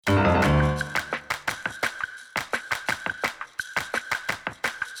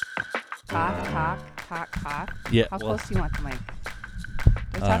Cough. Yeah. How close do you want the mic?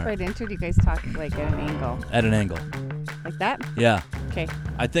 Do I talk right into it? Do you guys talk like at an angle? At an angle. Like that? Yeah. Okay.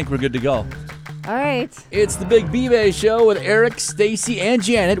 I think we're good to go. All right. It's the Big B-Bay Show with Eric, Stacy, and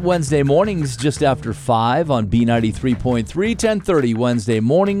Janet. Wednesday mornings just after 5 on B93.3, 10:30 Wednesday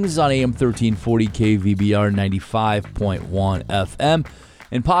mornings on AM 1340 KVBR 95.1 FM.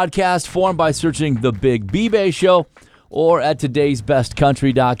 In podcast form by searching The Big B-Bay Show or at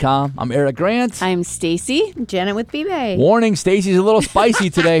today'sbestcountry.com. I'm Eric Grant. I'm Stacy. Janet with B-Bay. Warning, Stacy's a little spicy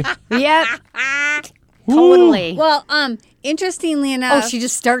today. Yep. Totally. Well, interestingly enough. Oh, she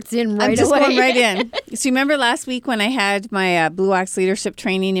just starts in right away. I'm just going right in. So you remember last week when I had my Blue Ox leadership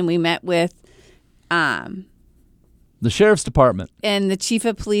training and we met with The Sheriff's Department. and the chief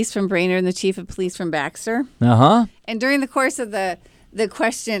of police from Brainerd and the chief of police from Baxter. Uh-huh. And during the course of the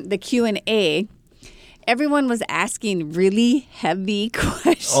Q&A, everyone was asking really heavy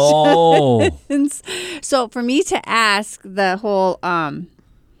questions. Oh. So for me to ask the whole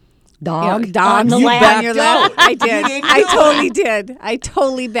Dog dog on the You lap. backed your lap, out. I did. I totally did. I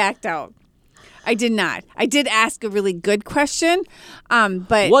totally backed out. I did not. I did ask a really good question,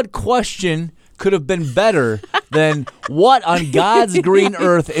 but What question could have been better than what on God's green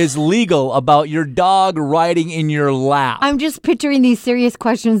earth is legal about your dog riding in your lap? I'm just picturing these serious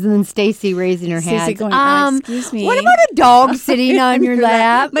questions and then Stacy raising her Stacey hand. going, excuse me. What about a dog sitting on your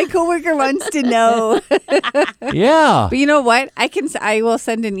lap? My coworker wants to know. Yeah. But you know what? I will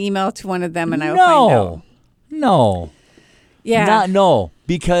send an email to one of them and I will find out. No. Yeah. Not no.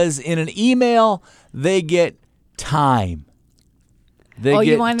 Because in an email, they get time. They Oh,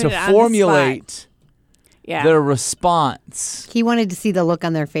 you get wanted to it on the formulate Yeah. their response. He wanted to see the look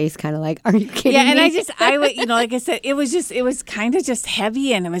on their face, kind of like, are you kidding Yeah, me? and I would, like I said, it was kind of just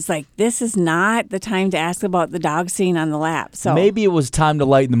heavy, and it was like, this is not the time to ask about the dog sitting on the lap. So Maybe it was time to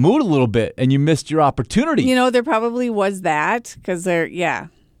lighten the mood a little bit, and you missed your opportunity. there probably was that because a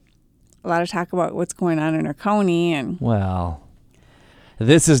lot of talk about what's going on in our county, and Well,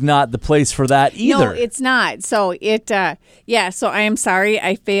 this is not the place for that either. no, it's not. So so I am sorry,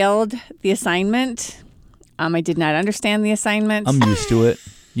 I failed the assignment. I did not understand the assignment. I'm used to it.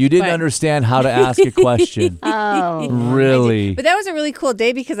 You didn't But- understand how to ask a question. Oh. Really? But that was a really cool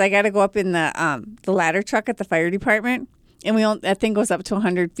day because I got to go up in the ladder truck at the fire department, and that thing goes up to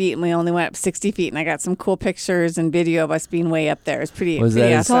 100 feet, and we only went up 60 feet, and I got some cool pictures and video of us being way up there. It's pretty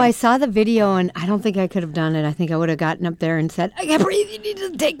awesome. So I saw the video, and I don't think I could have done it. I think I would have gotten up there and said, I can't breathe. You need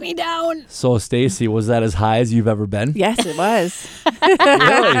to take me down. So, Stacy, was that as high as you've ever been? Yes, it was.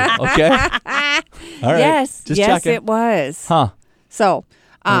 Really? Okay. All right. Yes, Just yes, checking. it was. Huh. So,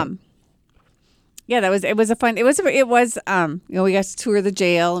 yeah, it was a fun. It was we got to tour the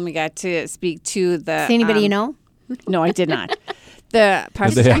jail, and we got to speak to the. See anybody you know? No, I did not. The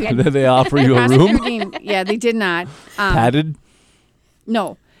Did they offer you a room? prosecuting. Yeah, they did not. Padded?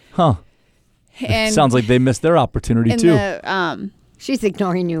 No. Huh. And Sounds like they missed their opportunity, and too. the She's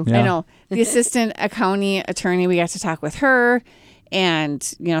ignoring you. Yeah. I know the assistant county attorney. We got to talk with her, and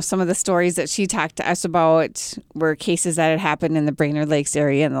some of the stories that she talked to us about were cases that had happened in the Brainerd Lakes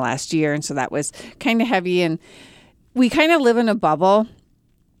area in the last year, and so that was kind of heavy. And we kind of live in a bubble,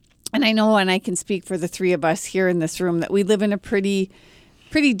 and I know, and I can speak for the three of us here in this room, that we live in a pretty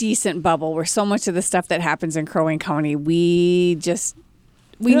decent bubble where so much of the stuff that happens in Crow Wing County, we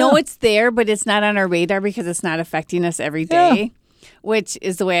know it's there, but it's not on our radar because it's not affecting us every day. Which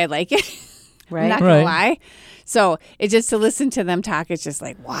is the way I like it. Right. I'm not going to lie. So it's just to listen to them talk, it's just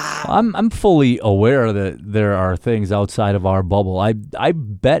like, wow. I'm fully aware that there are things outside of our bubble. I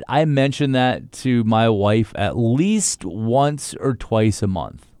bet I mention that to my wife at least once or twice a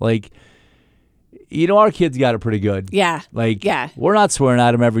month. Like, our kids got it pretty good. Yeah. Like, Yeah. we're not swearing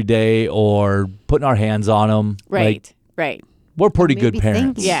at them every day or putting our hands on them. Right. Like, Right. we're pretty Maybe good parents.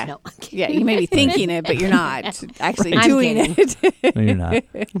 thinking. Yeah. No. Yeah. You may be thinking it, but you're not actually I'm doing kidding. it. No, you're not.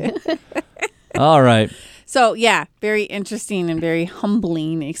 All right. So, yeah, very interesting and very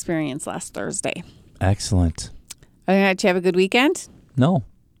humbling experience last Thursday. Excellent. Other than that, did you have a good weekend? No.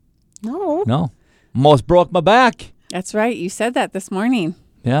 No. Almost broke my back. That's right. You said that this morning.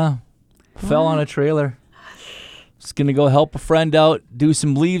 Yeah. Fell on a trailer. Just going to go help a friend out, do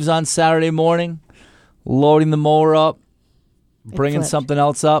some leaves on Saturday morning, loading the mower up, bringing flipped. something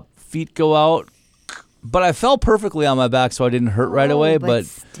else up, feet go out. But I fell perfectly on my back, so I didn't hurt right away. But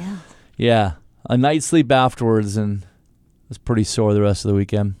still. yeah, a night's sleep afterwards, and was pretty sore the rest of the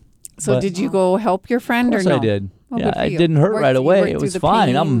weekend. So But- did you go help your friend Of or course no? I did. Oh, Yeah, good for it you. didn't hurt Worked- right you away. worked It through was the fine.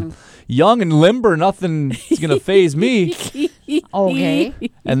 pain. I'm young and limber. Nothing's going to phase me. Okay.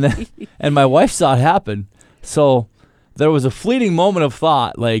 And my wife saw it happen. So there was a fleeting moment of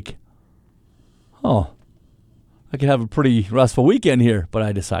thought, like, oh, I could have a pretty restful weekend here, but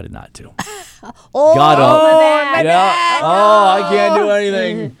I decided not to. Oh, Got up. my bad. Yeah. Oh, I can't do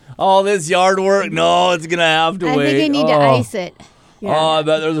anything. All this yard work. No, it's going to have to I wait. think I need to ice it. Yeah. Oh, I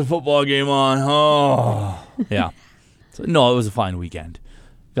bet there's a football game on. Oh, yeah. So, no, it was a fine weekend.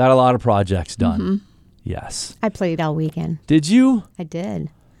 Got a lot of projects done. Mm-hmm. Yes. I played all weekend. Did you? I did.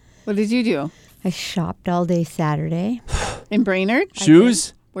 What did you do? I shopped all day Saturday. In Brainerd?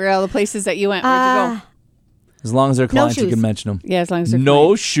 Shoes? Where are all the places that you went? Where'd you go? As long as they're clients, you shoes. can mention them. Yeah, as long as they're No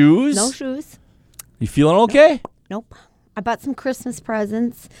clients. shoes? No shoes. You feeling okay? Nope. I bought some Christmas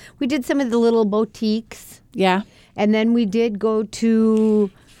presents. We did some of the little boutiques. Yeah. And then we did go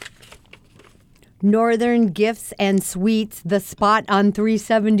to Northern Gifts and Sweets, the spot on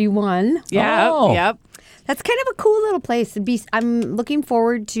 371. Yeah. Oh. Yep. That's kind of a cool little place. I'm looking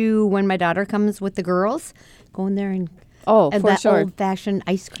forward to when my daughter comes with the girls, going there and Oh, at for that sure. old-fashioned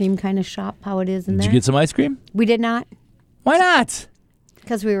ice cream kind of shop, how it is in Did there. you get some ice cream? We did not, Why not?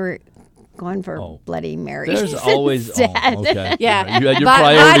 because we were going for Bloody Marys. There's always... instead. Oh, okay. Yeah. You had your Vodka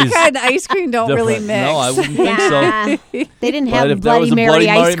priorities and ice cream don't really different. mix. No, I wouldn't think so. Yeah. They didn't But have if that Bloody was a Mary Bloody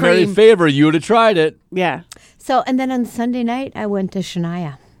ice Mary cream. favor, you would have tried it. Yeah. So, and then on Sunday night, I went to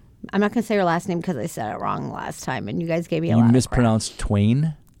Shania. I'm not going to say her last name because I said it wrong last time, and you guys gave me a You lot of mispronounced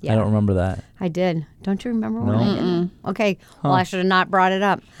Twain? Yeah. I don't remember that. crap. I did. Don't you remember when No. I did it? Okay. Well, I should have not brought it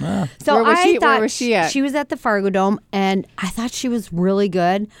up. Ah. So Where was I she- thought where was she at? She was at the Fargo Dome, and I thought she was really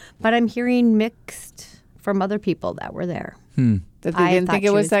good, but I'm hearing mixed from other people that were there. That they I didn't thought think it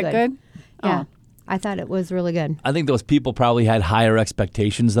she was was that good. good? Yeah. Oh. I thought it was really good. I think those people probably had higher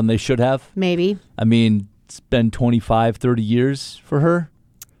expectations than they should have. Maybe. I mean, it's been 25, 30 years for her.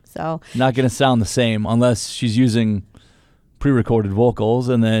 So Not going to sound the same unless she's using pre-recorded vocals,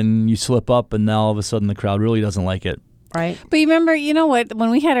 and then you slip up, and now all of a sudden the crowd really doesn't like it. right. But you remember, you know what? When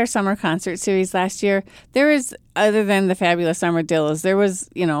we had our summer concert series last year, there was, other than the Fabulous Armadillos, there was,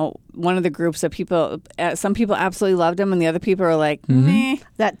 one of the groups that people, some people absolutely loved them, and the other people were like, meh,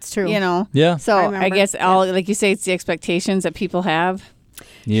 That's true. Yeah. So I I remember. guess like you say, it's the expectations that people have.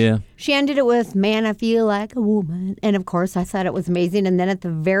 Yeah. She ended it with "Man, I Feel Like a Woman," and of course, I thought it was amazing. And then at the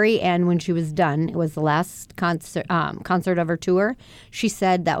very end, when she was done, it was the last concert of her tour. She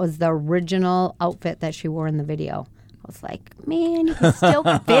said that was the original outfit that she wore in the video. I was like, man, you can still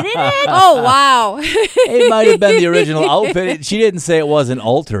fit in it. Oh, wow. It might have been the original outfit. She didn't say it wasn't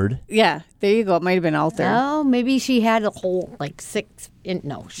altered. Yeah, there you go. It might have been altered. Oh, maybe she had a whole like 6 inch.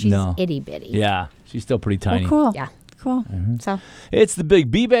 No, she's No. itty bitty. Yeah. She's still pretty tiny. Oh, cool. Yeah. Cool. So It's the Big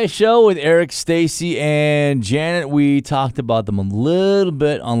B-Bay Show with Eric, Stacy, and Janet. We talked about them a little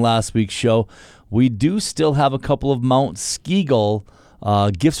bit on last week's show. We do still have a couple of Mount Ski-Gull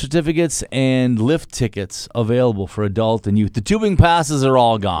gift certificates and lift tickets available for adult and youth. The tubing passes are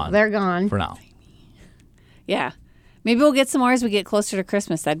all gone they're gone. for now. Yeah. Maybe we'll get some more as we get closer to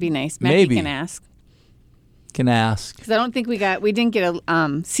Christmas. That'd be nice. Maggie Maybe. can ask. Can ask. Because I don't think we didn't get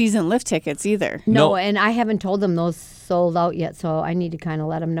a season lift tickets either. No, No. and I haven't told them those sold out yet, so I need to kind of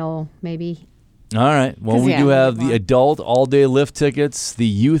let them know maybe. All right. Well, 'Cause, we yeah, do we have get the more. adult all-day lift tickets, the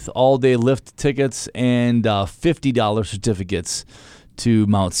youth all-day lift tickets, and $50 certificates to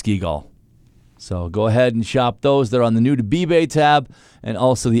Mount Ski-Gull. So go ahead and shop those. They're on the new to B-Bay tab and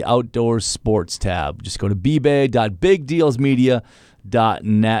also the outdoor sports tab. Just go to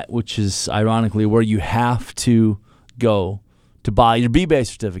bbay.bigdealsmedia.net, which is ironically where you have to go to buy your B-Bay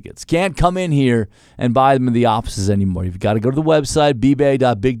certificates. Can't come in here and buy them in the offices anymore. You've got to go to the website,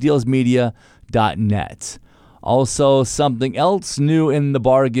 bbay.bigdealsmedia.net. Also, something else new in the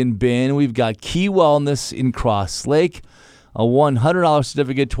bargain bin. We've got Key Wellness in Cross Lake, a $100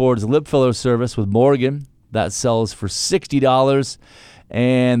 certificate towards lip filler service with Morgan. That sells for $60.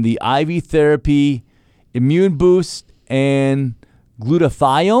 And the IV therapy, immune boost, and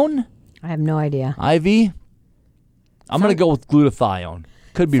glutathione I have no idea. IV. I'm going to go with glutathione.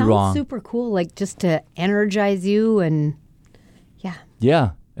 Could be Sounds wrong. super cool, like just to energize you and yeah.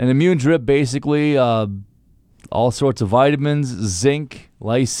 Yeah. An immune drip, basically, all sorts of vitamins, zinc,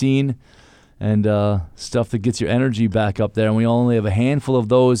 lysine, and stuff that gets your energy back up there. And we only have a handful of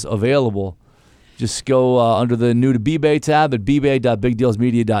those available. Just go under the new to B-Bay tab at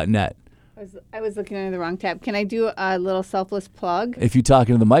bbay.bigdealsmedia.net. I was looking under the wrong tab. Can I do a little selfless plug? If you talk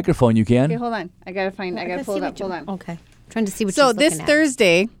into the microphone, you Okay, can. hold on. I gotta pull it up. Hold on. Okay. Trying to see what So she's this looking at.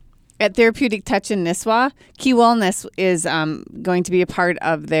 Thursday at Therapeutic Touch in Nisswa, Key Wellness is going to be a part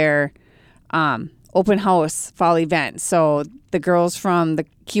of their open house fall event. So the girls from the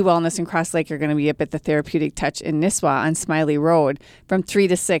Key Wellness in Cross Lake are going to be up at the Therapeutic Touch in Nisswa on Smiley Road from 3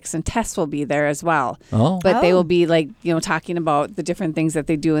 to 6, and Tess will be there as well. Oh. But they will be talking about the different things that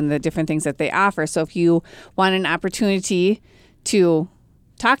they do and the different things that they offer. So if you want an opportunity to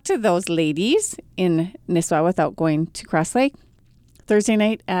talk to those ladies in Nisswa without going to Cross Lake, Thursday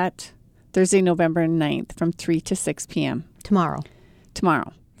night at Thursday, November 9th from 3 to 6 p.m. Tomorrow.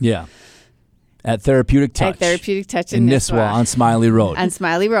 Yeah. At Therapeutic Touch. At Therapeutic Touch in Nisswa on Smiley Road. On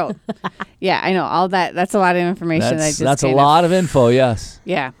Smiley Road. Yeah, I know. All that. That's a lot of information. That's a lot of info, yes.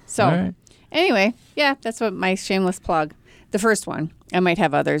 Yeah. So right. Anyway, yeah, that's what my shameless plug. The first one. I might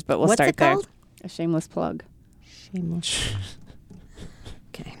have others, but we'll What's start it there. called? A shameless plug. Shameless.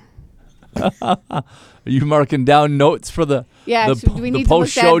 Okay. Are you marking down notes for the do we need to look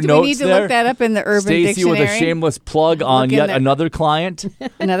post-show that? Do notes we need to there? look that up in the Urban Stacy Dictionary? with a shameless plug on in yet there. another client.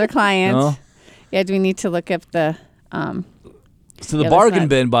 Another client. No? Yeah, do we need to look up the So the Yeah, that's bargain not-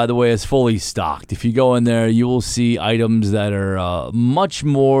 bin, by the way, is fully stocked. If you go in there, you will see items that are much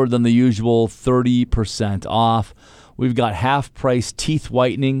more than the usual 30% off. We've got half-price teeth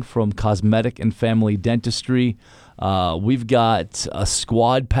whitening from Cosmetic and Family Dentistry. We've got a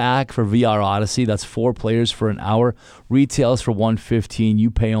squad pack for VR Odyssey. That's 4 players for an hour. Retails for $115. You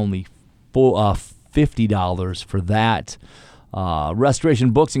pay only $50 for that.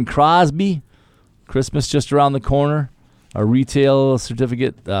 Restoration Books in Crosby. Christmas just around the corner. A retail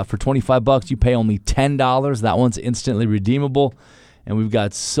certificate for $25. You pay only $10. That one's instantly redeemable. And we've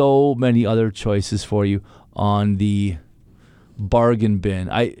got so many other choices for you on the bargain bin.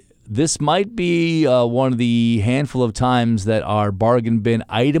 This might be one of the handful of times that our bargain bin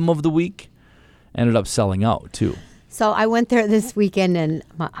item of the week ended up selling out, too. So I went there this weekend, and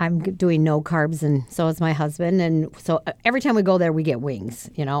I'm doing no carbs, and so is my husband. And so every time we go there, we get wings.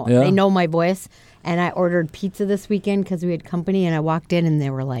 Yeah. They know my voice. And I ordered pizza this weekend because we had company, and I walked in, and they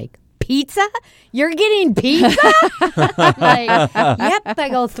were like, "Pizza? You're getting pizza?" I'm like, "Yep." I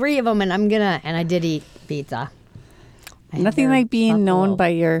go 3 of them, and and I did eat pizza. I had nothing their like being known buffalo. by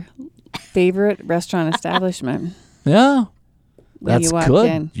your favorite restaurant establishment. Yeah. When That's you walk good.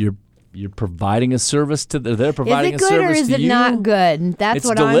 in. You're providing a service to they're providing Is a it good service or is to it you. not good? That's It's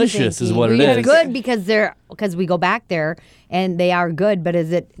what delicious I'm is thinking. what it It's is. good because we go back there and they are good, but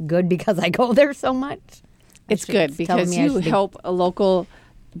is it good because I go there so much? It's good telling because me I you should be- help a local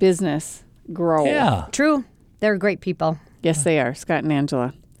business grow. Yeah. True. They're great people. Yes, they are. Scott and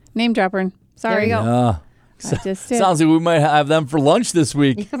Angela. Name dropper. Sorry. There you go. Yeah. I just did. Sounds like we might have them for lunch this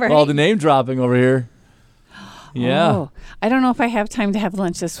week. Yeah, right. All the name dropping over here. Yeah. Oh, I don't know if I have time to have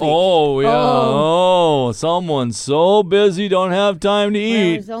lunch this week. Oh, yeah. Oh, someone's so busy, don't have time to Well,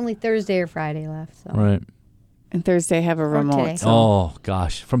 eat. there's only Thursday or Friday left. So. Right. And Thursday I have a today. remote. So Oh,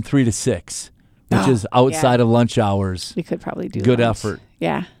 gosh. From 3 to 6, which is outside of lunch hours. we could probably do Good lunch. effort.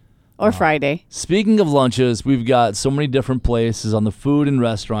 Yeah. Or Friday. Speaking of lunches, we've got so many different places on the food and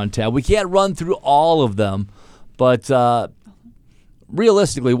restaurant tab. We can't run through all of them, but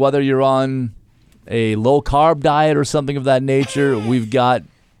realistically, whether you're on a low-carb diet or something of that nature, we've got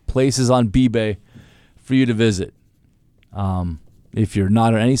places on B-Bay for you to visit. If you're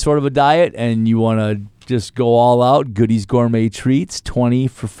not on any sort of a diet and you want to just go all out, Goodies Gourmet Treats, 20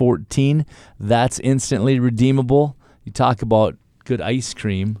 for $14. That's instantly redeemable. You talk about good ice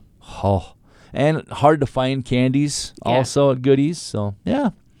cream. Oh, and hard to find candies also at Goodies. So, yeah.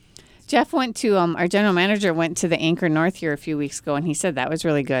 Jeff went to, our general manager went to the Anchor North here a few weeks ago, and he said that was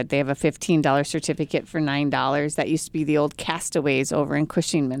really good. They have a $15 certificate for $9. That used to be the old Castaways over in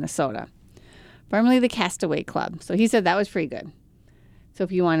Cushing, Minnesota. Formerly the Castaway Club. So he said that was pretty good. So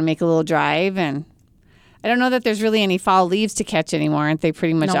if you want to make a little drive, and I don't know that there's really any fall leaves to catch anymore. Aren't they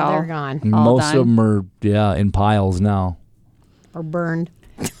pretty much No, all they're gone all Most done? of them are, in piles now. or burned.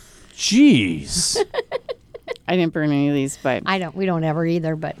 Jeez. I didn't burn any of these, but We don't ever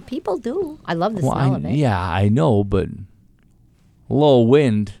either, but people do. I love the smell of it. Yeah, I know, but low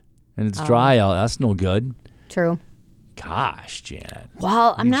wind and it's dry out. That's no good. True. Gosh, Janet.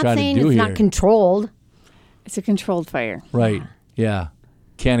 Well, I'm you not trying to saying do it's here? not controlled. it's a controlled fire. Right. Yeah.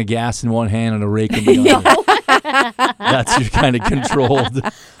 Can of gas in one hand and a rake in the other. That's your kind of controlled.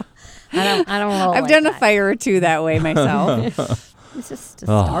 I don't roll I've like done a that. fire or two that way myself. It's just to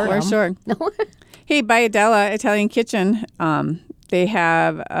Oh. start For 'em. sure. Hey, by Adela Italian Kitchen, they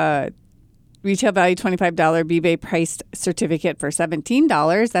have a retail value $25 B-Bay priced certificate for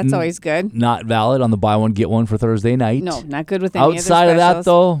 $17. That's always good. Not valid on the buy one, get one for Thursday night. No, not good with any Outside other of that, specials.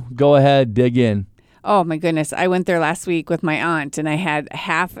 though, go ahead, dig in. Oh, my goodness. I went there last week with my aunt, and I had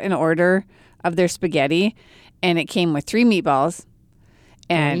half an order of their spaghetti, and it came with 3 meatballs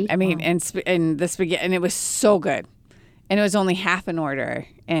And I mean, and the spaghetti, and it was so good. And it was only half an order,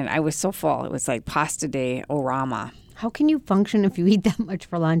 and I was so full. It was like pasta de orama. How can you function if you eat that much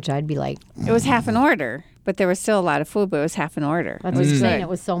for lunch? I'd be like... It was half an order, but there was still a lot of food, but it was half an order. That's what I'm saying. It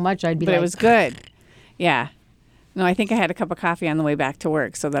was so much, I'd be but like... But it was good. Yeah. No, I think I had a cup of coffee on the way back to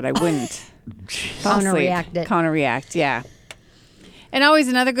work so that I wouldn't Counter-react, yeah. And always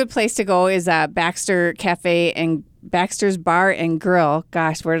another good place to go is Baxter Cafe and Baxter's Bar and Grill.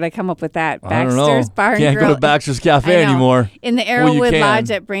 Gosh, where did I come up with that? Baxter's Bar and Grill. Can't go to Baxter's Cafe anymore. In the Arrowwood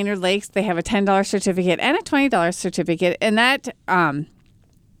Lodge at Brainerd Lakes, they have a $10 certificate and a $20 certificate. And that,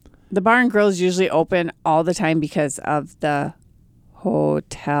 the Bar and Grill is usually open all the time because of the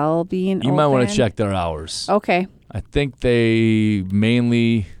hotel being open. You might want to check their hours. Okay. I think they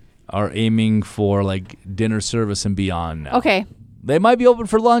mainly are aiming for like dinner service and beyond now. Okay. They might be open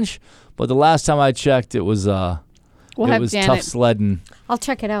for lunch, but the last time I checked, it was tough sledding. I'll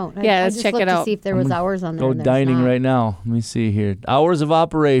check it out. Yeah, let's check it out. To see if there was hours on there. Go dining right now. Let me see here. Hours of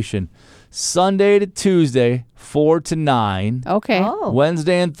operation: Sunday to Tuesday, 4 to 9. Okay. Oh.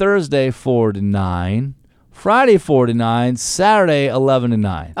 Wednesday and Thursday, 4 to 9. Friday, 4 to 9. Saturday, 11 to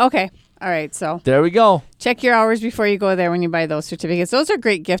 9. Okay. All right. So there we go. Check your hours before you go there when you buy those certificates. Those are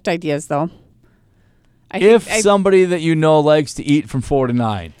great gift ideas, though. Somebody that you know likes to eat from 4 to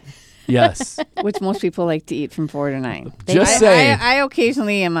 9. Yes. Which most people like to eat from 4 to 9. Just saying. I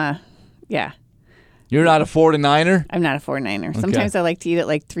occasionally am You're not a 4 to 9er? I'm not a 4 9er. Okay. Sometimes I like to eat at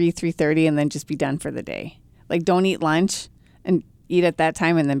like 3:30 and then just be done for the day. Like don't eat lunch and eat at that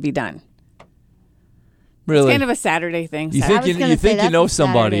time and then be done. Really? It's kind of a Saturday thing. You think you know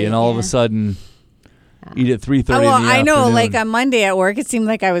somebody Saturday, and all of a sudden eat at 3:30 in the afternoon. I know. Like on Monday at work, it seemed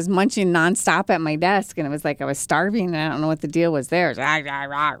like I was munching nonstop at my desk, and it was like I was starving, and I don't know what the deal was there.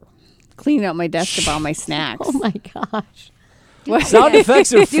 Cleaning up my desk about my snacks. Oh my gosh! Sound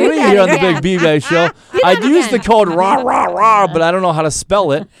effects are free here on the Big B-Bay Show. I'd use the code RAH, but I don't know how to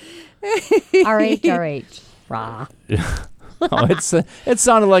spell it. RH. Rah. Oh, it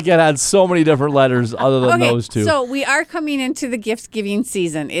sounded like it had so many different letters other than those two. So we are coming into the gift-giving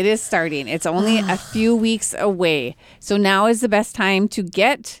season. It is starting. It's only a few weeks away. So now is the best time to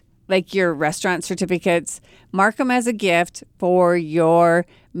get like your restaurant certificates. Mark them as a gift for your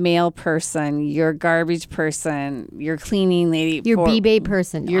mail person, your garbage person, your cleaning lady. Your B-Bay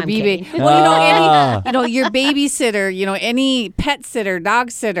person. Your B-Bay. Well, your babysitter, any pet sitter, dog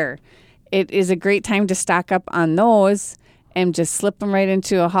sitter. It is a great time to stock up on those. And just slip them right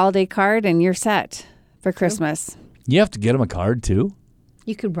into a holiday card, and you're set for Christmas. You have to get them a card, too?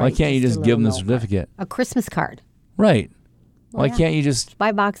 You could write. Why can't you just give them the certificate? A Christmas card. Right. Why can't you just... buy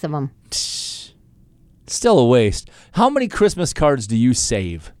a box of them. Still a waste. How many Christmas cards do you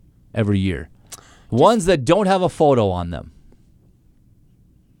save every year? Ones that don't have a photo on them.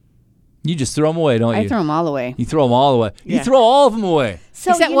 You just throw them away, don't you? I throw them all away. You throw them all away. Yeah. You throw all of them away. So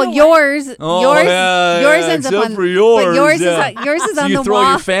yours ends up on yours. But yours is so on the wall. You throw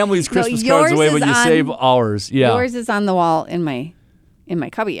your family's Christmas cards away, but you save ours. Yeah. Yours is on the wall in my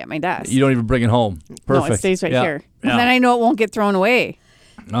cubby at my desk. You don't even bring it home. Perfect. No, it stays right here. And then I know it won't get thrown away.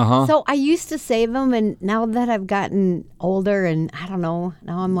 Uh-huh. So I used to save them, and now that I've gotten older, and I don't know,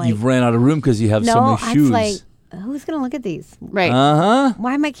 now I'm like... You've ran out of room because you have so many shoes. No, it's like, who's going to look at these? Right. Uh-huh.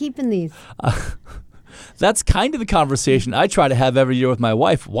 Why am I keeping these? That's kind of the conversation I try to have every year with my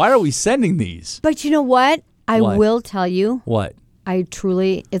wife. Why are we sending these? But you know what? I will tell you. What?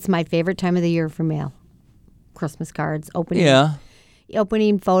 It's my favorite time of the year for mail. Christmas cards,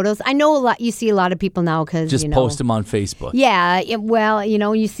 opening photos. I know you see a lot of people now because, just post them on Facebook. Yeah.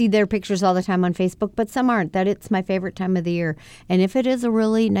 You see their pictures all the time on Facebook, but some aren't. It's my favorite time of the year. And if it is a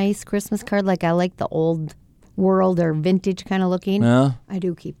really nice Christmas card, like I like the old world or vintage kind of looking, I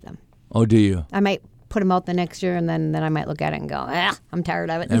do keep them. Oh, do you? I might put them out the next year, and then I might look at it and go, I'm tired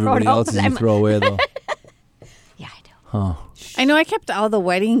of it. Everybody else you throw away, though. Yeah, I do. Huh. I know I kept all the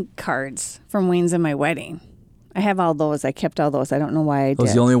wedding cards from Wayne's and my wedding. I have all those. I kept all those. I don't know why I did.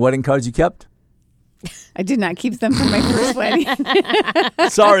 Those the only wedding cards you kept? I did not keep them from my first wedding.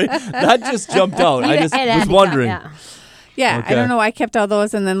 Sorry, that just jumped out. I just was wondering. Yeah, okay. I don't know. I kept all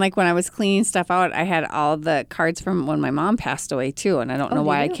those, and then like when I was cleaning stuff out, I had all the cards from when my mom passed away too, and I don't know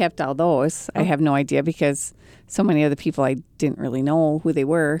why I kept all those. I have no idea because so many other people I didn't really know who they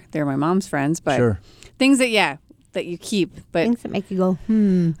were. They're my mom's friends, but things that you keep, but things that make you go,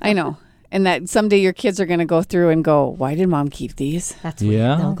 I know, and that someday your kids are going to go through and go, why did mom keep these? That's weird.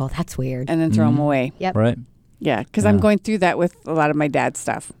 Yeah. They'll go, that's weird, and then throw them away. Yep. Right. Yeah, because I'm going through that with a lot of my dad's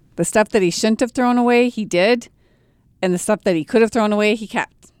stuff. The stuff that he shouldn't have thrown away, he did. And the stuff that he could have thrown away, he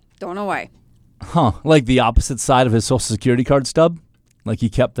kept. Don't know why. Huh. Like the opposite side of his Social Security card stub? Like he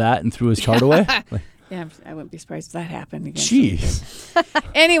kept that and threw his card away? Like, Yeah, I wouldn't be surprised if that happened again. jeez.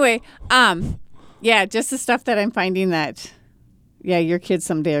 Anyway, yeah, just the stuff that I'm finding that, yeah, your kids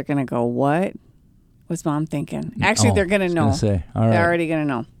someday are going to go, what was mom thinking? Actually, they're going to know. Say, all right. They're already going to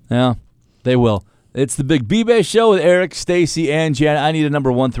know. Yeah, they will. It's the Big B-Bay Show with Eric, Stacy, and Janet. I need a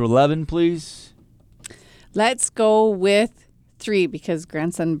number 1 through 11, please. Let's go with 3 because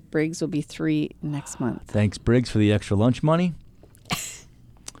grandson Briggs will be 3 next month. Thanks, Briggs, for the extra lunch money.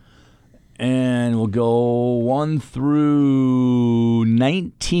 And we'll go 1 through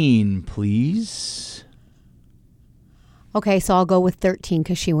 19, please. Okay, so I'll go with 13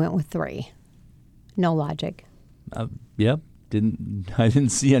 because she went with 3. No logic. Yep. I didn't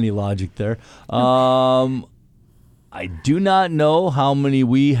see any logic there. I do not know how many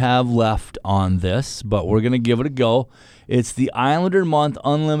we have left on this, but we're going to give it a go. It's the Islander Month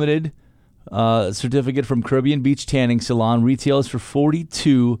Unlimited certificate from Caribbean Beach Tanning Salon. Retails for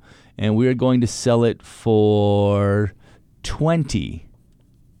 $42, and we are going to sell it for $20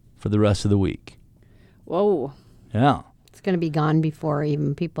 for the rest of the week. Whoa. Yeah. It's going to be gone before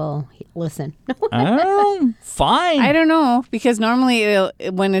even people listen. Fine. I don't know because normally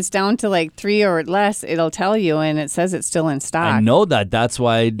when it's down to like 3 or less, it'll tell you and it says it's still in stock. I know that. That's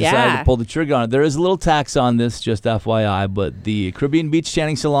why I decided to pull the trigger on it. There is a little tax on this, just FYI, but the Caribbean Beach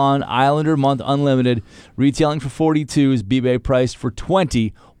Tanning Salon Islander Month Unlimited, retailing for $42, is B-Bay priced for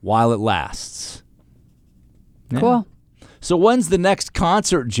 $20 while it lasts. Yeah. Cool. So when's the next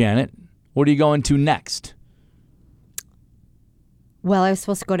concert, Janet? What are you going to next? Well, I was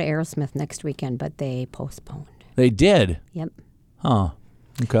supposed to go to Aerosmith next weekend, but they postponed. They did? Yep. Huh.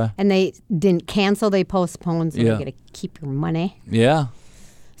 Okay. And they didn't cancel, they postponed, so Yeah. you get to keep your money. Yeah.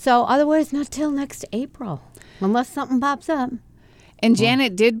 So otherwise, not till next April, unless something pops up. And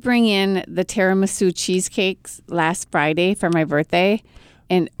Janet did bring in the tiramisu cheesecakes last Friday for my birthday.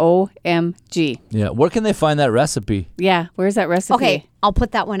 And OMG. Yeah. Where can they find that recipe? Yeah. Where's that recipe? Okay, I'll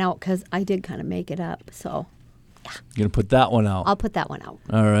put that one out because I did kind of make it up. So You're going to put that one out. I'll put that one out.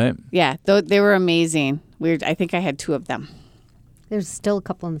 All right. Yeah. They were amazing. Weird. I think I had 2 of them. There's still a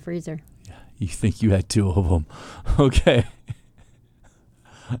couple in the freezer. You think you had 2 of them. Okay.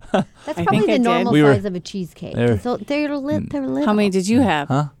 That's I probably think I the did. normal We were- size of a cheesecake. there. So they're little. How many did you have?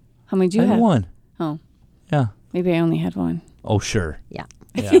 Huh? How many did you I had have? 1. Oh, Yeah. maybe I only had 1. Oh, sure. Yeah.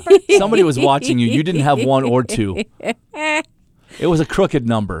 Yeah. Somebody was watching you. You didn't have 1 or 2. It was a crooked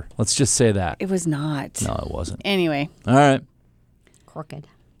number. Let's just say that. It was not. No, it wasn't. Anyway, All right. Crooked.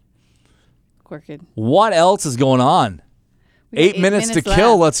 crooked. What else is going on? We got 8 minutes to left.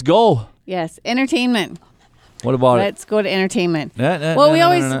 kill. Let's go. Yes, entertainment. What about Let's go to entertainment. it? Well,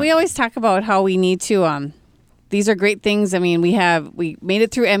 we always talk about how we need to. These are great things. I mean, we made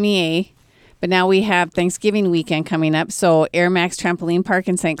it through MEA, but now we have Thanksgiving weekend coming up. So Air Max Trampoline Park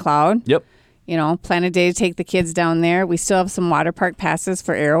in St. Cloud. Yep. You know, plan a day to take the kids down there. We still have some water park passes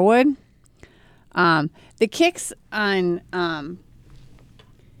for Arrowwood. The Kicks on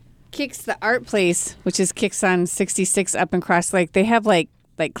Kicks the Art Place, which is Kicks on 66 up in Cross Lake. They have like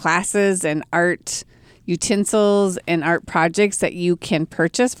classes and art utensils and art projects that you can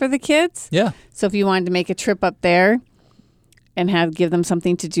purchase for the kids. Yeah. So if you wanted to make a trip up there and give them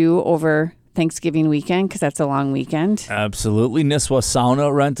something to do over Thanksgiving weekend, because that's a long weekend. Absolutely. Nisswa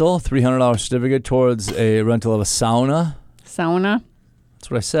sauna rental, $300 certificate towards a rental of a sauna. Sauna.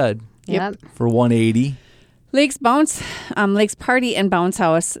 That's what I said. Yep. For $180. Lakes Party and Bounce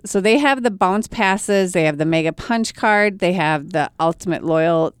House. So they have the bounce passes. They have the Mega Punch Card. They have the Ultimate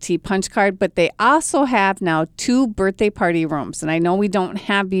Loyalty Punch Card. But they also have now 2 birthday party rooms. And I know we don't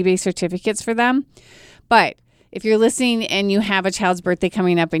have B-Bay certificates for them. But if you're listening and you have a child's birthday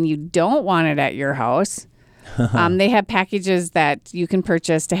coming up and you don't want it at your house, they have packages that you can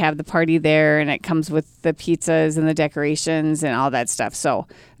purchase to have the party there, and it comes with the pizzas and the decorations and all that stuff. So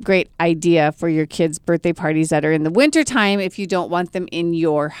great idea for your kids' birthday parties that are in the wintertime if you don't want them in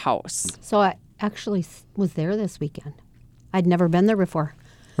your house. So I actually was there this weekend. I'd never been there before.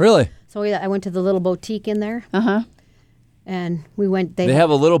 Really? So I went to the little boutique in there. Uh-huh. And we went. They have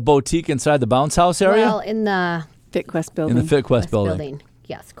a little boutique inside the bounce house area? Well, in the FitQuest building. In the FitQuest West building.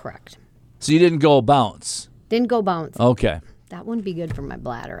 Yes, correct. So you didn't go bounce? Didn't go bounce. Okay. That wouldn't be good for my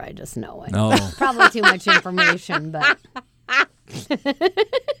bladder. I just know it. No. Probably too much information, but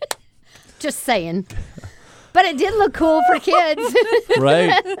just saying. But it did look cool for kids.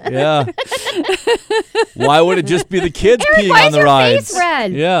 Right? Yeah. Why would it just be the kids peeing why on is the your rides? face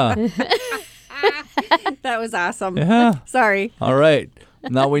red? Yeah. That was awesome. Yeah. Sorry. All right.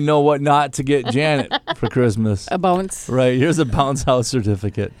 Now we know what not to get Janet for Christmas. A bounce. Right. Here's a bounce house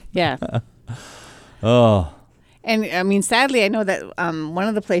certificate. Yeah. Oh. And I mean, sadly, I know that one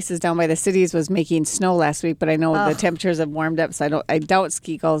of the places down by the cities was making snow last week, but I know the temperatures have warmed up, so I doubt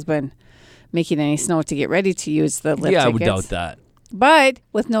Skeagol's been making any snow to get ready to use the lift tickets. I would doubt that. But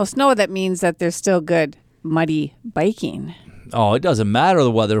with no snow, that means that there's still good muddy biking. Oh, it doesn't matter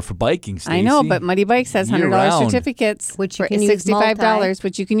the weather for biking, Stacey. I know, but Muddy Bikes has $100 Year-round. certificates, Which you for can use $65,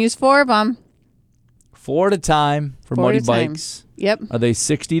 which you can use 4 of them. 4 at a time for 4 Muddy at a time. Bikes. Yep, Are they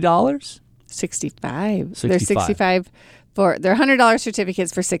 $60? 65. They're 65 for they're $100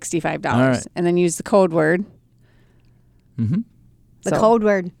 certificates for $65, All right. and then use the code word. Mm-hmm. The code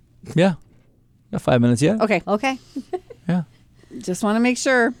word. Yeah. Got 5 minutes yet? Okay, Okay. Yeah. just want to make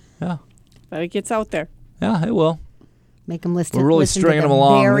sure Yeah. that it gets out there Yeah, it will. Make them listen. We're really listen stringing to them the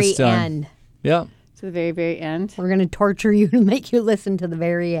along very this time. end. Yeah. to the very, very end. We're going to torture you to make you listen to the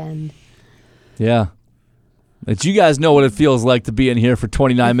very end. Yeah. But you guys know what it feels like to be in here for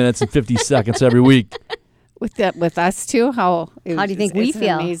 29 minutes and 50 seconds every week. With us too, how do you think we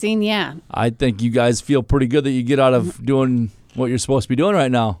feel? Amazing, yeah. I think you guys feel pretty good that you get out of doing what you're supposed to be doing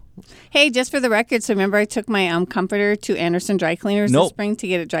right now. Hey, just for the record, so remember I took my comforter to Anderson Dry Cleaners Nope. this spring to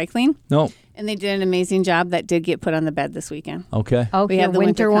get it dry cleaned? No. And they did an amazing job. That did get put on the bed this weekend. Okay. Oh, We your have the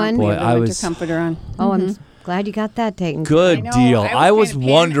winter one? We Boy, have the I winter was- comforter on. Oh, I'm glad you got that taken. Good I know, deal. I I was was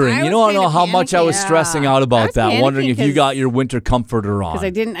kinda wondering. pan- I You was don't know kinda how much I was panicking. stressing out I about was that, wondering panicking if you 'cause- got your winter comforter on. Because I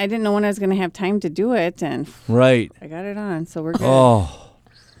didn't know when I was going to have time to do it, and Right. I got it on, so we're good. Oh,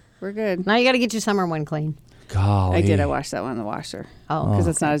 We're good. Now you got to get your summer one clean. golly. I did. I washed that one in the washer Oh. because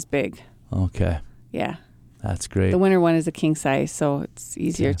it's not as big. Okay. Yeah. That's great. The winter one is a king size, so it's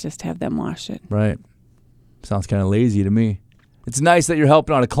easier just to have them wash it. Right. Sounds kind of lazy to me. It's nice that you're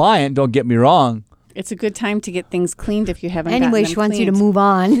helping out a client, don't get me wrong. It's a good time to get things cleaned if you haven't Anyway, gotten she them wants you to cleaned. move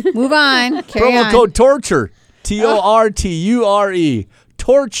on. Move on. Carry Promo on. code TORTURE. TORTURE.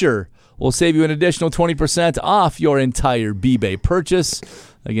 Torture will save you an additional 20% off your entire B-Bay purchase.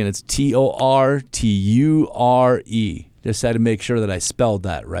 Again, it's TORTURE. Just had to make sure that I spelled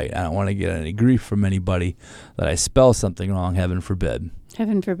that right. I don't want to get any grief from anybody that I spell something wrong, heaven forbid.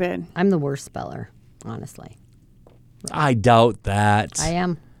 Heaven forbid. I'm the worst speller, honestly. I doubt that. I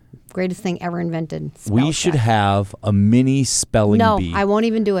am. Greatest thing ever invented. We Spell should check. have a mini spelling No, bee. I won't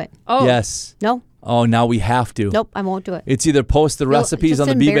even do it. Oh, Yes. No, Oh, now we have to. nope, I won't do it. It's either post the recipes just on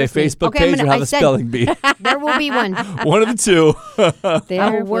the B-Bay embarrass me. Facebook Okay, I'm page or gonna- have I a said- spelling bee. There will be one. One of the two. there I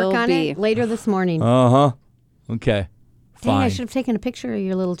will work will on be. it later this morning. Uh-huh. Okay. Dang, I Fine. should have taken a picture of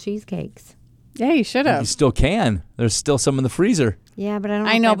your little cheesecakes. Yeah, you should You have. still can. There's still some in the freezer. Yeah, but I don't.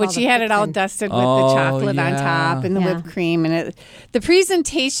 I know, but she had it all dusted with the chocolate on top and the Yeah. whipped cream, and the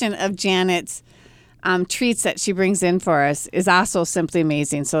presentation of Janet's treats that she brings in for us is also simply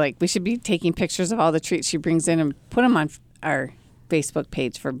amazing. So, like, we should be taking pictures of all the treats she brings in and put them on our Facebook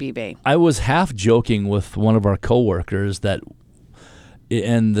page for B-Bay. I was half joking with one of our coworkers that,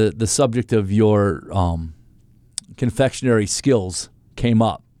 and the subject of your confectionery skills came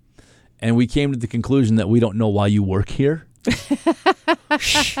up, and we came to the conclusion that we don't know why you work here.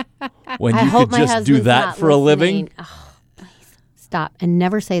 When I you hope could my just do husband's that not for a living, listening. Oh, please stop and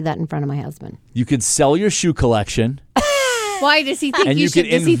never say that in front of my husband. you could sell your shoe collection. Why does he think And you you should?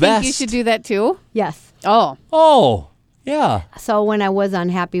 could Does he think you invest. should do that too? Yes. Oh, Oh, yeah. So when I was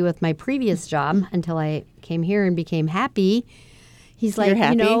unhappy with my previous job until I came here and became happy, he's like, You're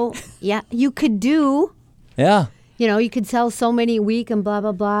happy? you know, yeah, you could do. Yeah. You know, you could sell so many a week and blah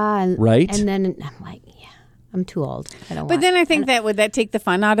blah blah, and Right. And then I'm like, yeah, I'm too old. I don't. but want then I think that would that take the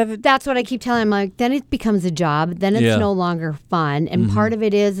fun out of it? That's what I keep telling him. Like, then it becomes a job. Then it's Yeah. no longer fun. And part of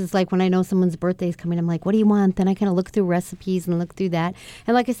it is like when I know someone's birthday is coming, I'm like, what do you want? Then I kind of look through recipes and look through that.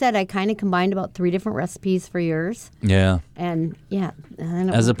 And like I said, I kind of combined about 3 different recipes for yours. Yeah. And yeah, and then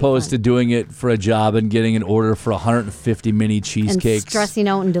it As won't be opposed to fun. doing it for a job and getting an order for 150 mini and cheesecakes. stressing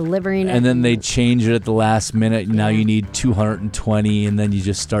out and delivering it. And then they change it at the last minute. And now you need 220, and then you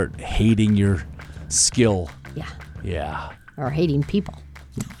just start hating your skill. yeah, Yeah. or hating people.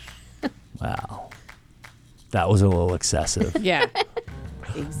 Wow. That was a little excessive. Yeah.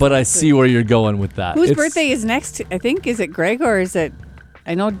 But I see where you're going with that. Whose It's- birthday is next? I think is it Greg or is it?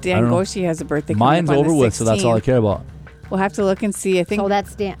 I know Dan I don't know. Goshi has a birthday. coming Mine's up on the over with, so that's all I 16th. care about. We'll have to look and see. I think So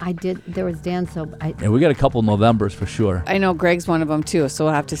that's Dan. There was Dan. So And we got a couple Novembers for sure. I know Greg's one of them too. So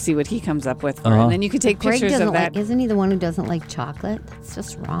we'll have to see what he comes up with, Uh-huh. and then you can take Greg pictures doesn't of that. like. Isn't he the one who doesn't like chocolate? That's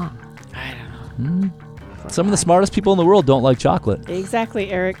just wrong. I don't know. Some of the smartest people in the world don't like chocolate. Exactly,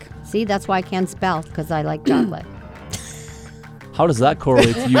 Eric. See, that's why I can't spell because I like chocolate. How does that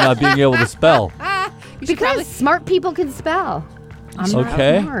correlate to you not being able to spell? You should Because probably, smart people can spell. I'm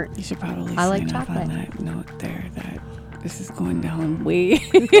Okay. not smart. you should probably I like sign off chocolate. on that note there that this is going down way.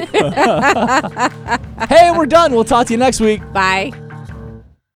 Hey, we're done. We'll talk to you next week. Bye.